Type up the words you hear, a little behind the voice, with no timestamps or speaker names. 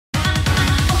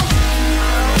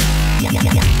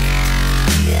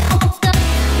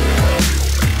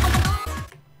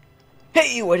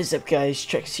Hey, what is up guys,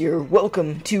 Trex here.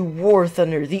 Welcome to War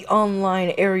Thunder, the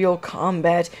online aerial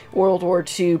combat World War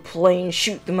II plane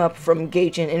shoot them up from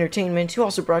Gaijin Entertainment, who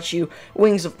also brought you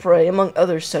Wings of Prey, among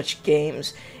other such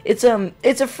games. It's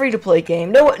a free-to-play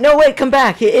game. No wait, come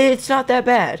back. It's not that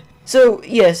bad. So,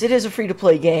 yes, it is a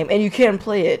free-to-play game, and you can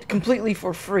play it completely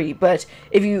for free, but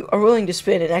if you are willing to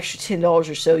spend an extra $10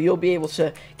 or so, you'll be able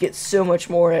to get so much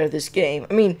more out of this game.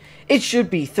 I mean, it should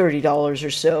be $30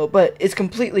 or so, but it's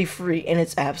completely free, and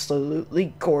it's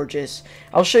absolutely gorgeous.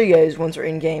 I'll show you guys once we're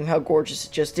in-game how gorgeous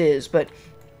it just is, but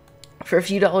for a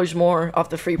few dollars more off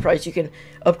the free price, you can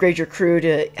upgrade your crew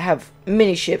to have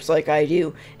mini ships like I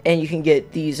do, and you can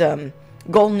get these,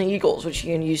 Golden Eagles, which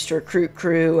you can use to recruit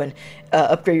crew and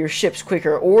upgrade your ships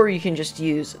quicker, or you can just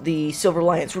use the Silver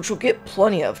Lions, which you'll get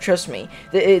plenty of, trust me.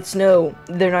 They're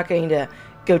not going to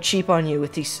go cheap on you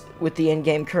with the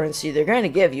in-game currency. They're going to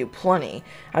give you plenty.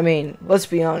 I mean, let's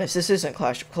be honest, this isn't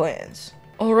Clash of Clans.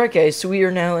 Alright guys, so we are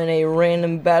now in a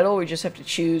random battle. We just have to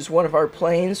choose one of our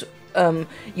planes.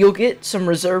 You'll get some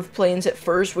reserve planes at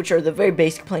first, which are the very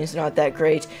basic planes, not that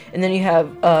great, and then you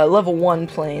have level 1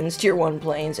 planes, tier 1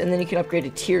 planes, and then you can upgrade to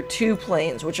tier 2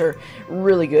 planes, which are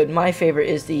really good. My favorite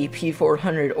is the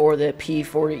P400 or the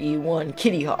P40E1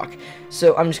 Kitty Hawk,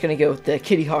 so I'm just going to go with the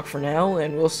Kitty Hawk for now,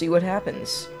 and we'll see what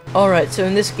happens. Alright, so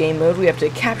in this game mode, we have to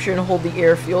capture and hold the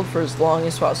airfield for as long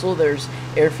as possible. There's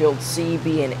airfield C,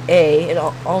 B, and A, and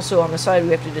also on the side we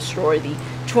have to destroy the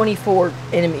 24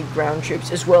 enemy ground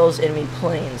troops as well as enemy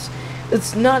planes.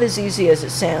 It's not as easy as it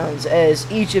sounds, as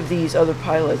each of these other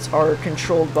pilots are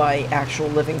controlled by actual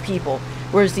living people,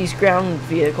 whereas these ground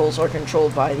vehicles are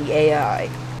controlled by the AI.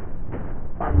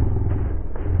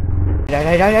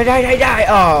 Die!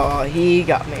 Oh, he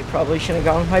got me. Probably should have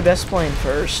gone with my best plane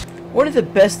first. One of the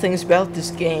best things about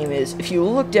this game is, if you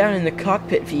look down in the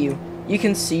cockpit view, you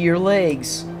can see your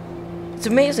legs. It's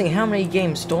amazing how many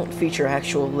games don't feature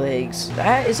actual legs.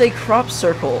 That is a crop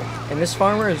circle, and this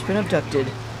farmer has been abducted.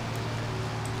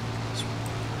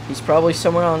 He's probably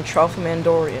somewhere on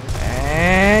Mandorian.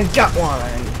 And got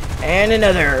one! And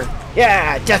another!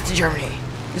 Yeah, death to Germany!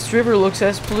 This river looks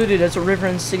as polluted as a river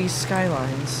in city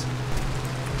skylines.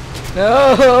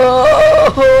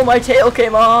 No! My tail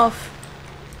came off!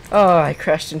 Oh, I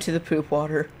crashed into the poop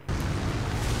water.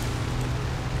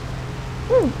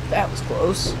 Whew, that was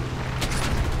close.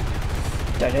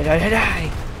 Die.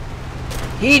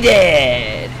 He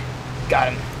did!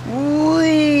 Got him. Whee!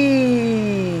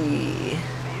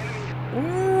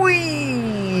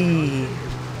 Whee!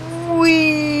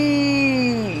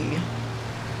 Whee!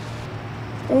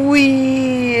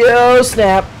 Whee! Oh,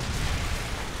 snap.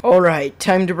 Alright,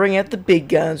 time to bring out the big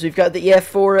guns. We've got the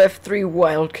F4, F3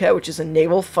 Wildcat, which is a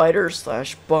naval fighter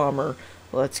 / bomber.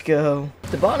 Let's go.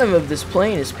 The bottom of this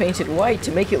plane is painted white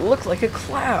to make it look like a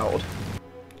cloud.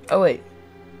 Oh wait,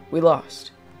 we lost.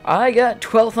 I got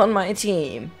 12th on my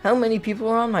team. How many people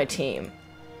are on my team?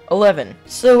 11.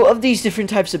 So, of these different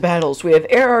types of battles, we have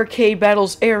air arcade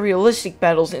battles, air realistic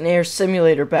battles, and air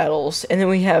simulator battles. And then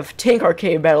we have tank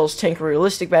arcade battles, tank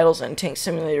realistic battles, and tank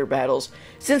simulator battles.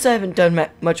 Since I haven't done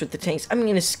much with the tanks, I'm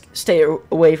going to stay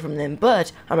away from them,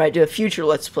 but I might do a future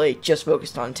Let's Play just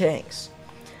focused on tanks.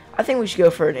 I think we should go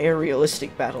for an air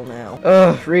realistic battle now.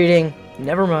 Ugh, reading.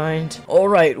 Never mind.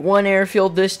 Alright, one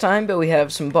airfield this time, but we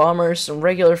have some bombers, some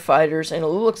regular fighters, and it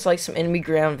looks like some enemy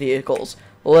ground vehicles.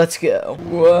 Let's go.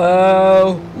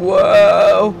 Whoa!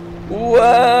 Whoa! Whoa!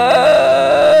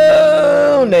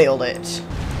 Nailed it.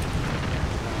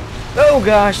 Oh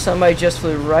gosh, somebody just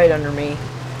flew right under me.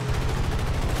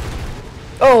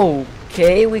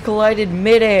 Okay, we collided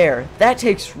mid-air. That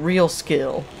takes real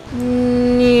skill.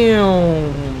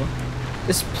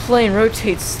 This plane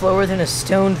rotates slower than a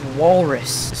stoned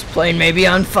walrus. This plane may be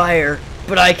on fire,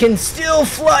 but I can still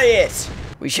fly it!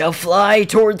 We shall fly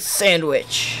towards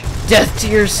Sandwich. Death to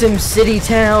your Sim City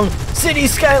town! City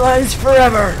skylines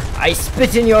forever! I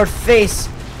spit in your face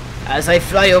as I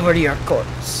fly over to your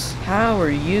corpse. How are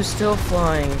you still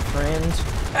flying, friend?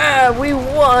 Ah, we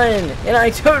won! And I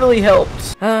totally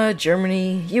helped!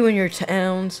 Germany, you and your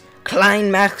towns. Klein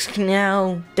Max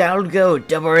Canal, Dalgo,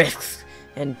 Doberix,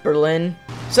 and Berlin.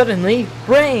 Suddenly,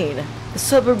 rain! The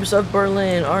suburbs of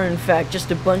Berlin are in fact just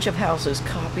a bunch of houses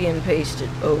copy and pasted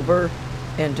over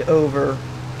and over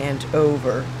and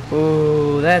over.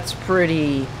 Ooh, that's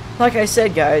pretty. Like I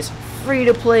said, guys, free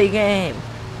to play game.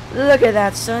 Look at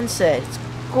that sunset. It's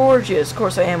gorgeous. Of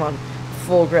course, I am on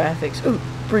full graphics. Ooh,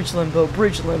 bridge limbo,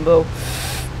 bridge limbo.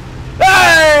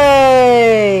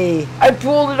 Hey! I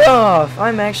pulled it off.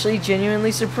 I'm actually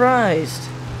genuinely surprised.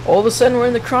 All of a sudden, we're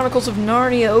in the Chronicles of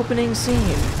Narnia opening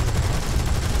scene.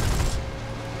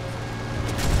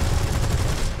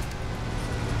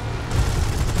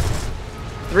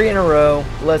 3 in a row.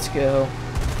 Let's go.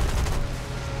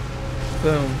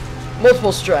 Boom.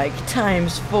 Multiple strike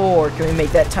times 4. Can we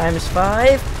make that times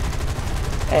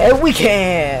 5? And we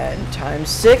can! Times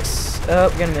 6. Oh,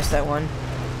 we're gonna miss that one.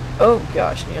 Oh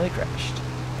gosh, nearly crashed.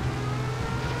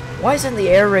 Why isn't the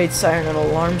air raid siren an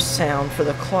alarm sound for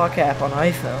the clock app on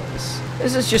iPhones?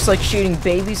 This is just like shooting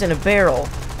babies in a barrel.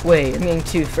 Wait, I'm getting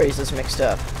 2 phrases mixed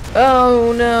up.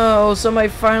 Oh no, somebody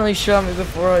finally shot me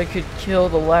before I could kill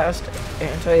the last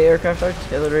anti-aircraft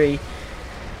artillery.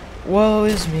 Woe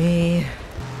is me.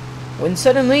 When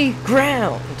suddenly,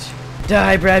 ground.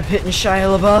 Die, Brad Pitt and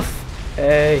Shia LaBeouf.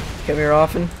 Hey, come here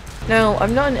often. Now,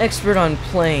 I'm not an expert on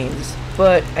planes,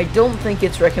 but I don't think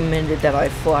it's recommended that I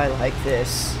fly like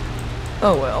this.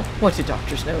 Oh well, what do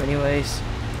doctors know anyways?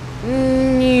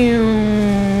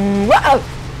 Wow!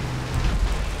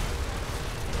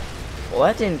 Well,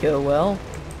 that didn't go well.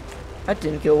 That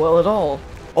didn't go well at all.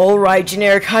 Alright,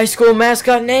 generic high school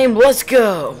mascot name, let's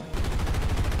go!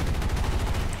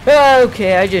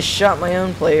 Okay, I just shot my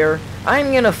own player.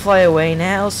 I'm gonna fly away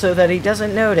now so that he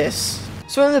doesn't notice.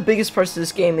 So one of the biggest parts of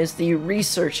this game is the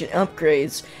research and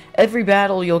upgrades. Every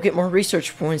battle you'll get more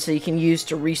research points that you can use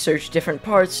to research different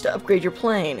parts to upgrade your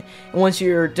plane. And once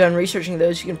you're done researching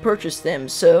those, you can purchase them.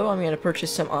 So I'm going to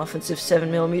purchase some offensive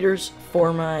 7mm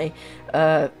for my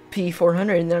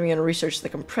P400, and then I'm going to research the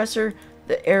compressor,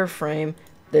 the airframe,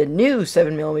 the new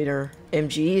 7mm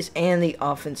MGs, and the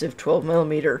offensive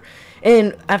 12mm.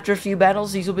 And after a few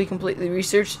battles, these will be completely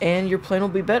researched and your plane will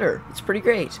be better. It's pretty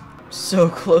great. So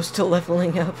close to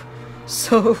leveling up.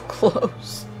 So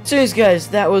close. So anyways guys,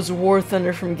 that was War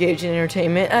Thunder from Gaijin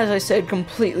Entertainment. As I said,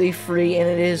 completely free, and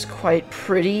it is quite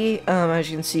pretty.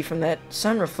 As you can see from that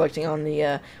sun reflecting on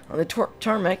the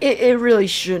tarmac. It really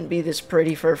shouldn't be this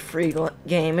pretty for a free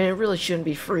game, and it really shouldn't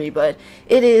be free, but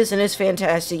it is, and it's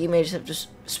fantastic. You may just have to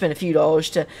spend a few dollars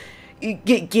to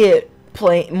get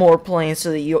more planes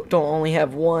so that you don't only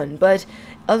have one, but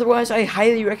otherwise, I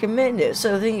highly recommend it.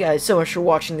 So thank you guys so much for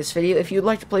watching this video. If you'd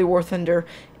like to play War Thunder,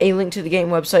 a link to the game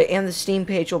website and the Steam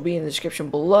page will be in the description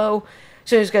below.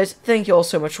 So anyways guys, thank you all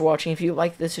so much for watching. If you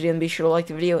liked this video, then be sure to like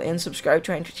the video and subscribe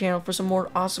to our channel for some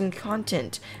more awesome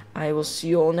content. I will see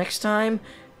you all next time.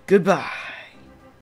 Goodbye.